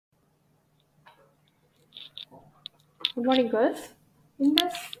Good morning, girls. In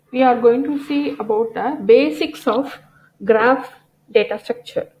this, we are going to see about the basics of graph data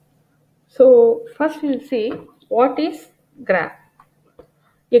structure. So, first we'll see what is graph.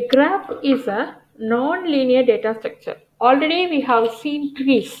 A graph is a non-linear data structure. Already we have seen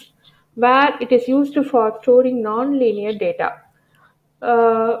trees where it is used for storing non-linear data.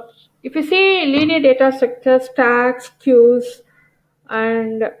 Uh, if you see linear data structure, stacks, queues,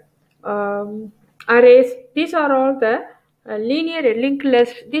 and um, arrays, these are all the linear linked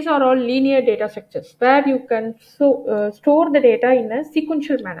list. These are all linear data structures where you can store the data in a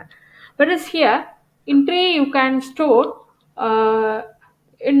sequential manner. Whereas here in tree you can store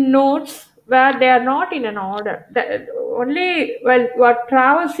in nodes where they are not in an order. Only while you are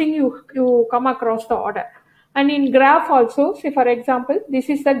traversing you come across the order. And in graph also, say for example, this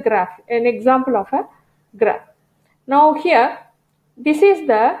is the graph, an example of a graph. Now here, this is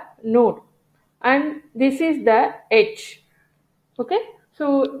the node and this is the edge. Okay,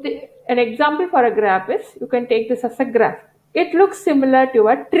 so an example for a graph is, you can take this as a graph. It looks similar to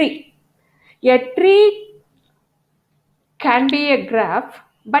a tree. A tree can be a graph,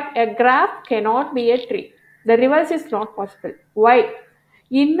 but a graph cannot be a tree. The reverse is not possible. Why?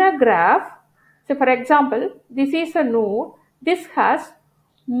 In a graph, so for example, this is a node, this has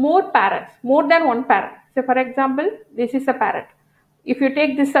more parents, more than one parent. So for example, this is a parent. If you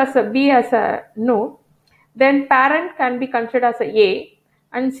take this as a B as a node, then parent can be considered as a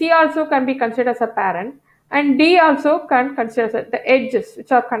and C also can be considered as a parent, and D also can consider as the edges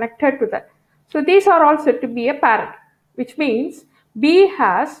which are connected to that. So these are all said to be a parent, which means B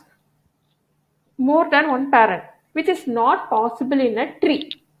has more than one parent, which is not possible in a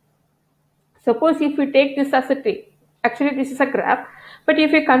tree. Suppose if you take this as a tree, actually this is a graph, but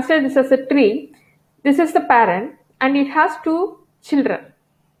if you consider this as a tree, this is the parent and it has two children.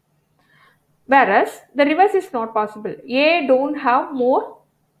 Whereas the reverse is not possible. A don't have more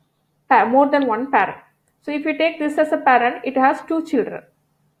than one parent. So if you take this as a parent, it has two children.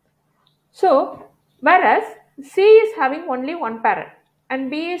 So whereas C is having only one parent and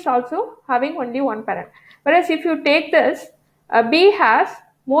B is also having only one parent. Whereas if you take this, B has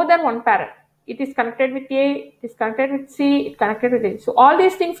more than one parent. It is connected with A, it is connected with C, it is connected with A. So all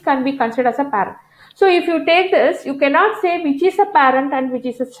these things can be considered as a parent. So if you take this, you cannot say which is a parent and which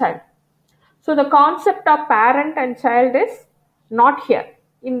is a child. So the concept of parent and child is not here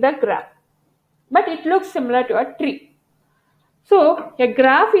in the graph, but it looks similar to a tree. So a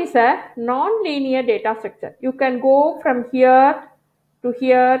graph is a non-linear data structure. You can go from here to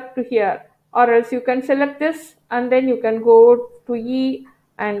here to here, or else you can select this and then you can go to E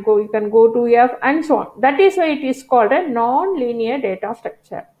and you can go to F and so on. That is why it is called a non-linear data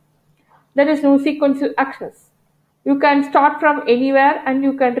structure. There is no sequential access. You can start from anywhere and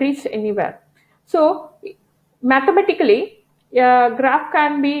you can reach anywhere. So mathematically, a graph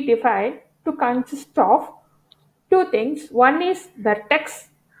can be defined to consist of two things. One is vertex.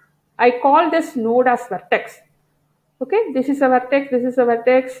 I call this node as vertex. Okay, this is a vertex, this is a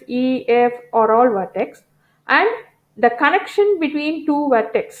vertex, E, F are all vertex. And the connection between two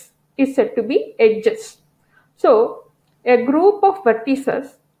vertex is said to be edges. So a group of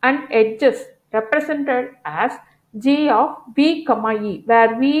vertices and edges represented as G of V, E,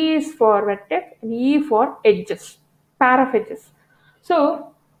 where V is for vertex and E for edges, pair of edges.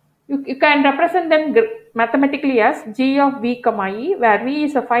 So you can represent them mathematically as G of V, E, where V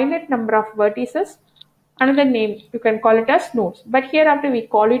is a finite number of vertices. Another name, you can call it as nodes, but hereafter we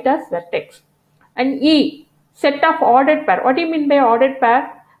call it as vertex. And E, set of ordered pair. What do you mean by ordered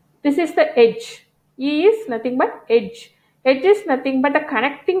pair? This is the edge. E is nothing but edge. Edge is nothing but a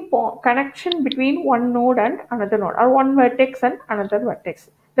connection between one node and another node, or one vertex and another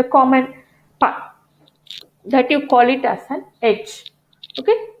vertex. The common path, that you call it as an edge.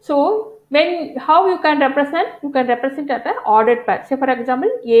 Okay, so how you can represent? You can represent as an ordered pair. Say for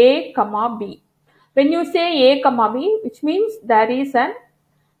example, A, B. When you say A, B, which means there is an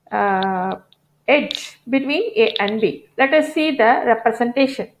edge between A and B. Let us see the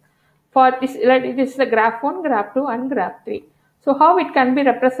representation. For this is the graph 1, graph 2 and graph 3. So how it can be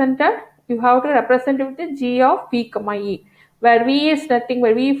represented? You have to represent it with the G of V, E, where V is nothing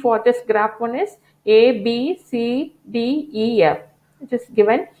but V for this graph 1 is A, B, C, D, E, F, which is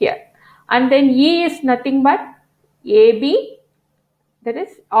given here. And then E is nothing but A, B, that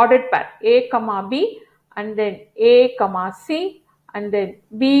is ordered pair, A, B, and then A, C, and then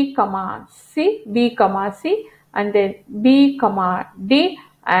B, C, B, C, and then B, D,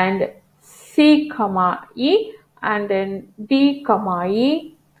 and C, E, and then D,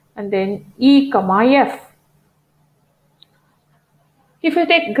 E, and then E, F. If you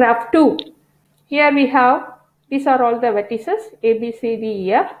take graph 2, here we have These are all the vertices A, B, C, D,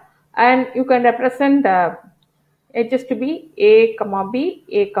 E, F, and you can represent the edges to be A, comma B,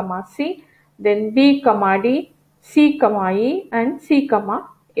 A, comma C, then B, comma D, C, comma E, and C, comma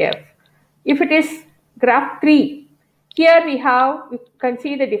F. If it is graph 3, here we have, you can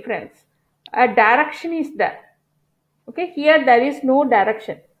see the difference. A direction is there. Okay, here there is no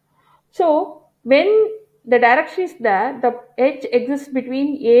direction. So when the direction is there, the edge exists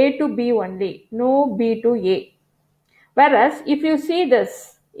between A to B only, no B to A. Whereas if you see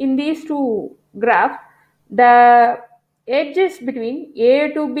this in these two graphs, the edge is between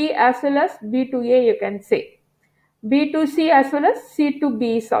A to B as well as B to A, you can say. B to C as well as C to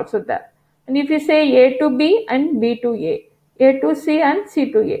B is also there. And if you say A to B and B to A to C and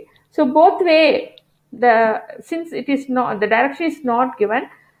C to A. So both way, since it is not, the direction is not given,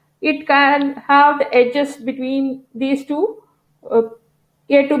 it can have the edges between these two,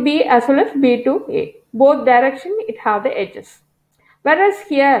 A to B as well as B to A. Both direction it have the edges. Whereas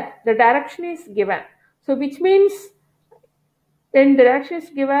here the direction is given. So which means when direction is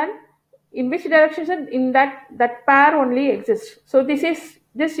given, in which direction in that pair only exists. So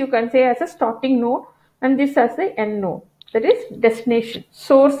this you can say as a starting node and this as the end node. That is destination,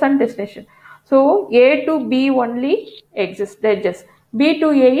 source and destination. So A to B only exists, the edges. B to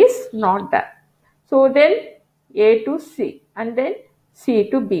A is not there. So then A to C and then C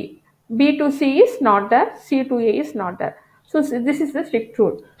to B. B to C is not there, C to A is not there. So this is the strict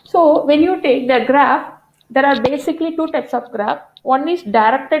rule. So when you take the graph, there are basically two types of graph. One is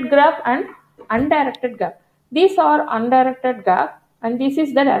directed graph and undirected graph. These are undirected graph and this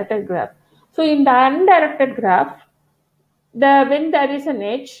is the directed graph. So in the undirected graph, when there is an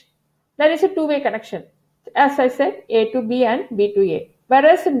edge, there is a two-way connection. As I said, A to B and B to A.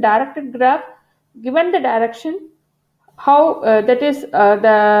 Whereas in directed graph, given the direction, how that is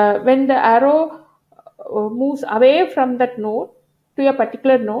when the arrow moves away from that node to a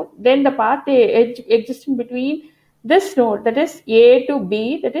particular node, then the path edge existing between this node, that is A to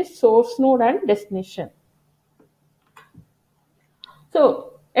B, that is source node and destination.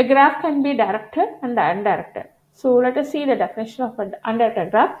 So a graph can be directed and undirected. So let us see the definition of an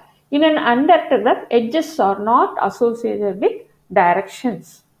undirected graph. In an undirected graph, edges are not associated with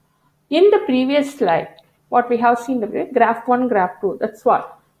directions. In the previous slide, what we have seen, the graph 1, graph 2, that's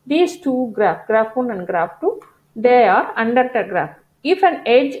what. These two graphs, graph 1 and graph 2, they are undirected graph. If an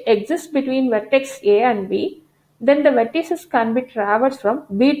edge exists between vertex A and B, then the vertices can be traversed from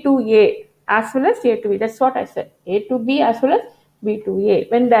B to A as well as A to B. That's what I said. A to B as well as B to A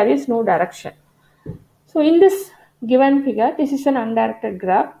when there is no direction. So in this given figure, this is an undirected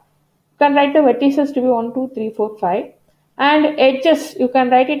graph. You can write the vertices to be 1, 2, 3, 4, 5. And edges, you can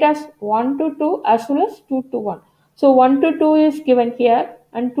write it as 1 to 2 as well as 2 to 1. So 1 to 2 is given here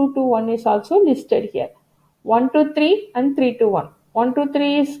and 2 to 1 is also listed here. 1 to 3 and 3 to 1. 1 to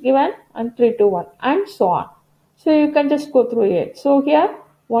 3 is given and 3 to 1 and so on. So you can just go through it. So here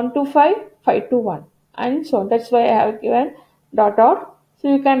 1 to 5, 5 to 1 and so on. That's why I have given dot dot.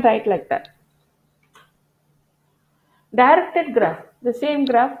 So you can write like that. Directed graph, the same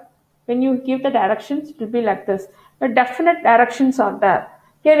graph, when you give the directions, it will be like this. The definite directions are there.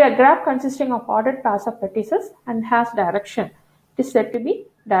 Here a graph consisting of ordered pairs of vertices and has direction. It is said to be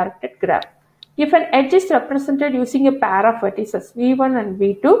directed graph. If an edge is represented using a pair of vertices V1 and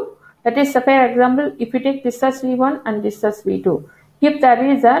V2, that is a fair example, if you take this as V1 and this as V2. If there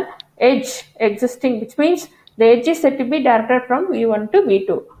is an edge existing, which means the edge is said to be directed from V1 to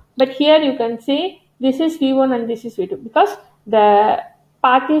V2. But here you can say this is V1 and this is V2 because the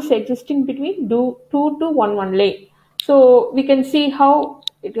path is existing between 2 to 1 only. So we can see how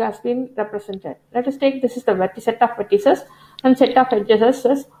it has been represented. Let us take this is the set of vertices and set of edges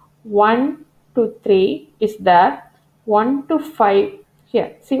as 1 to 3 is there, 1 to 5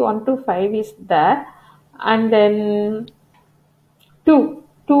 here. See 1 to 5 is there and then 2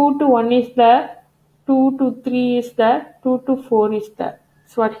 to 1 is there, 2 to 3 is there, 2 to 4 is there.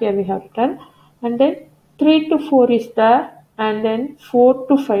 That's what here we have written. And then 3 to 4 is there and then 4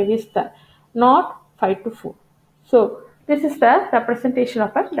 to 5 is there, not 5 to 4. So this is the representation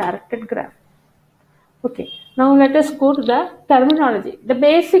of a directed graph. Okay, now let us go to the terminology, the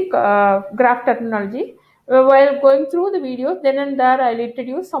basic graph terminology. While going through the video, then and there I will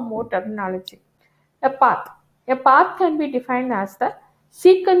introduce some more terminology. A path. A path can be defined as the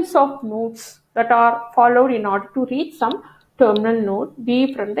sequence of nodes that are followed in order to reach some terminal node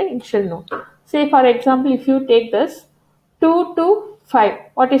B from the initial node. Say for example, if you take this 2 to 5,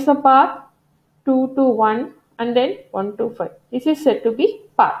 what is the path? 2 to 1 and then 1 to 5. This is said to be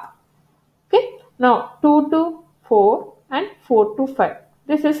path. Okay. Now 2 to 4 and 4 to 5.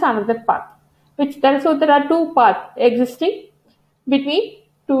 This is another path. So there are two paths existing between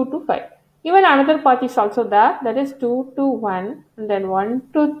 2 to 5. Even another path is also there, that is 2 to 1, and then 1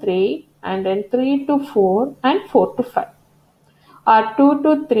 to 3, and then 3 to 4, and 4 to 5. Or 2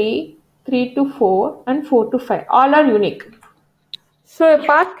 to 3, 3 to 4, and 4 to 5. All are unique. So a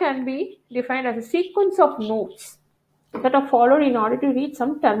path can be defined as a sequence of nodes that are followed in order to reach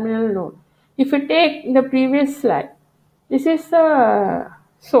some terminal node. If you take the previous slide, this is the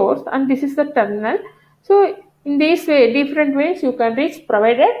source and this is the terminal. So in this way, different ways you can reach,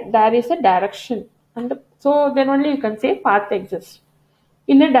 provided there is a direction. And so then only you can say path exists.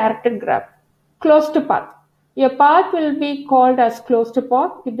 In a directed graph, closed path. A path will be called as closed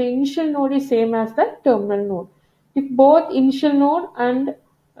path if the initial node is same as the terminal node. If both initial node and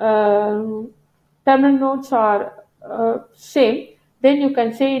terminal nodes are same, then you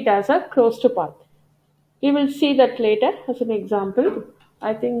can say it as a closed path. We will see that later as an example.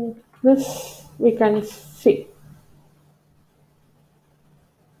 I think this we can see.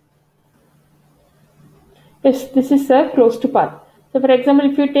 Yes, this is a closed path. So for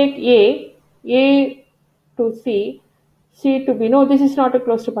example, if you take A to C, C to B, no, this is not a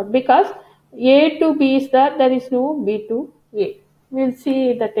closed path because A to B is there is no B to A. We'll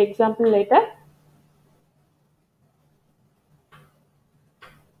see that example later.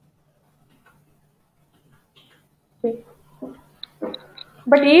 Okay.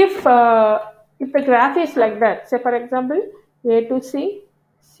 But if the graph is like that, say for example, A to C,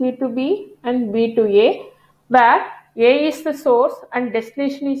 C to B, and B to A, where A is the source and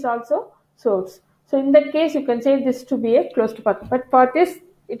destination is also source. So in that case, you can say this to be a closed path. But for this,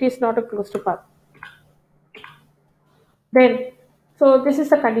 it is not a closed path. Then, so this is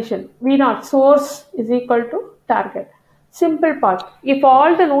the condition. V naught source is equal to target. Simple path. If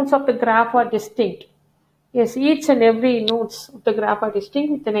all the nodes of the graph are distinct, yes, each and every nodes of the graph are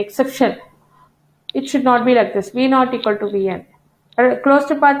distinct with an exception. It should not be like this. V naught equal to Vn. A closed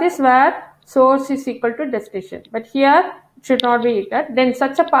path is where source is equal to destination. But here it should not be that. Then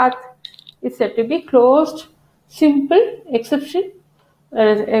such a path is said to be closed, simple, exception.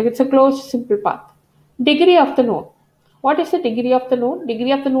 It's a closed, simple path. Degree of the node. What is the degree of the node?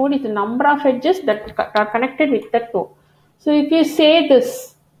 Degree of the node is the number of edges that are connected with that node. So if you say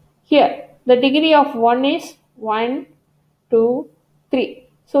this here, the degree of 1 is 1, 2, 3.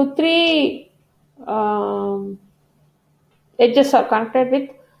 So 3 edges are connected with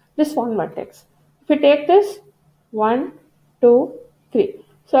this one vertex. If you take this 1, 2, 3.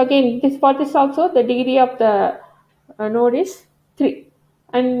 So again, for this also the degree of the node is 3.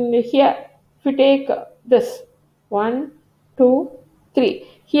 And here, if you take this 1, 2, 3.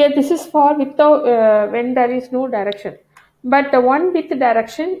 Here this is for without when there is no direction. But the one with the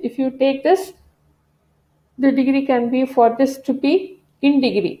direction, if you take this, the degree can be for this to be in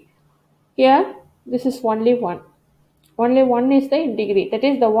degree. Here, this is only 1. Only 1 is the in degree. That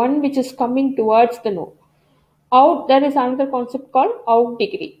is the one which is coming towards the node. Out, there is another concept called out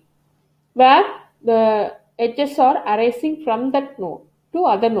degree, where the edges are arising from that node to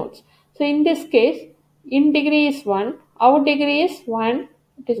other nodes. So in this case, in degree is 1, out degree is 1,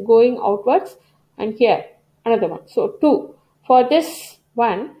 it is going outwards, and here another one. So 2. For this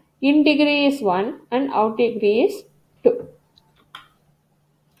one, in degree is 1 and out degree is 2.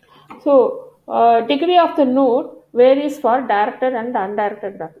 So degree of the node varies for directed and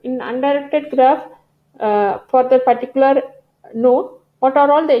undirected graph. In undirected graph, for the particular node, what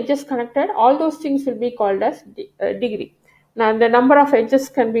are all the edges connected? All those things will be called as degree. Now the number of edges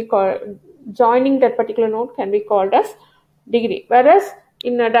can be called, joining that particular node can be called as degree. Whereas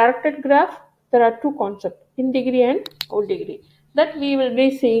in a directed graph, there are two concepts, in degree and out degree, that we will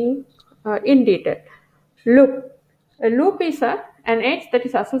be seeing in detail. Loop. A loop is an edge that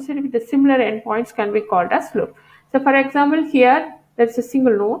is associated with the similar endpoints can be called as loop. So for example, here there is a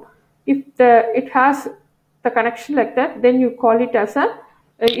single node. If it has the connection like that, then you call it as a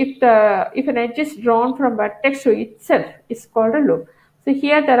if an edge is drawn from vertex to itself, is called a loop. So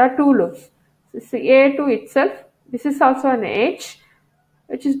here there are two loops. So A to itself, this is also an edge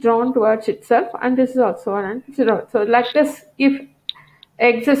which is drawn towards itself, and this is also an edge. So like this, if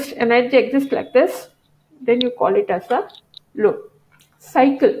an edge exists like this, then you call it as a loop.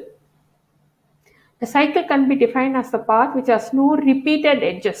 Cycle. A cycle can be defined as the path which has no repeated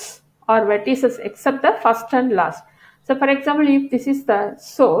edges or vertices except the first and last. So for example, if this is the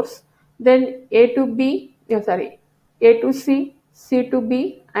source, then A to C, C to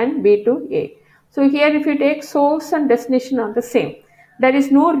B, and B to A. So here if you take source and destination are the same. There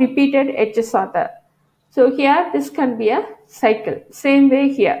is no repeated edges are there. So here this can be a cycle. Same way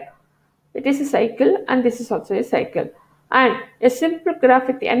here. It is a cycle and this is also a cycle. and a simple graph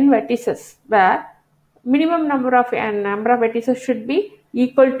with n vertices where minimum number of vertices should be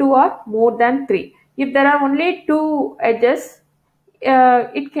equal to or more than 3. If there are only two edges,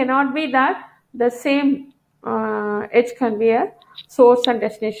 it cannot be that the same edge can be a source and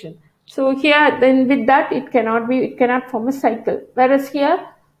destination. So here, then with that, it cannot form a cycle. Whereas here,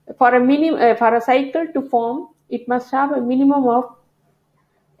 for a cycle to form, it must have a minimum of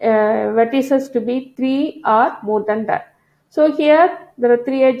vertices to be 3 or more than that. So here there are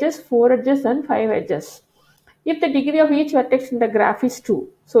 3 edges, 4 edges and 5 edges. If the degree of each vertex in the graph is 2,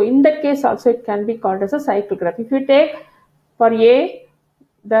 so in that case also it can be called as a cycle graph. If you take for A,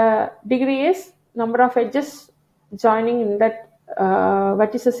 the degree is number of edges joining in that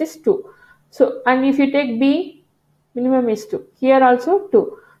vertices is 2. So, and if you take B, minimum is 2. Here also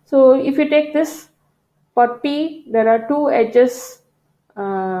 2. So if you take this for P, there are 2 edges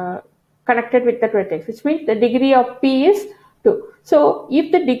connected with that vertex, which means the degree of P is 2. So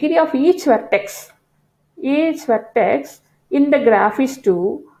if the degree of each vertex in the graph is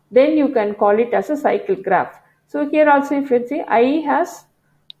 2, then you can call it as a cycle graph. So here also if you see I has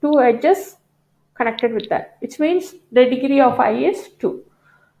 2 edges connected with that, which means the degree of I is 2.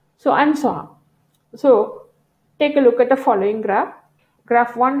 So and so on. So take a look at the following graph.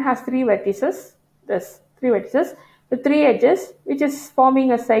 Graph 1 has 3 vertices. This 3 vertices, the 3 edges, which is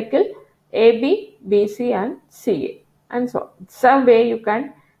forming a cycle AB, BC and CA, and so on. Some way you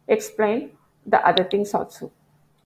can explain the other things also.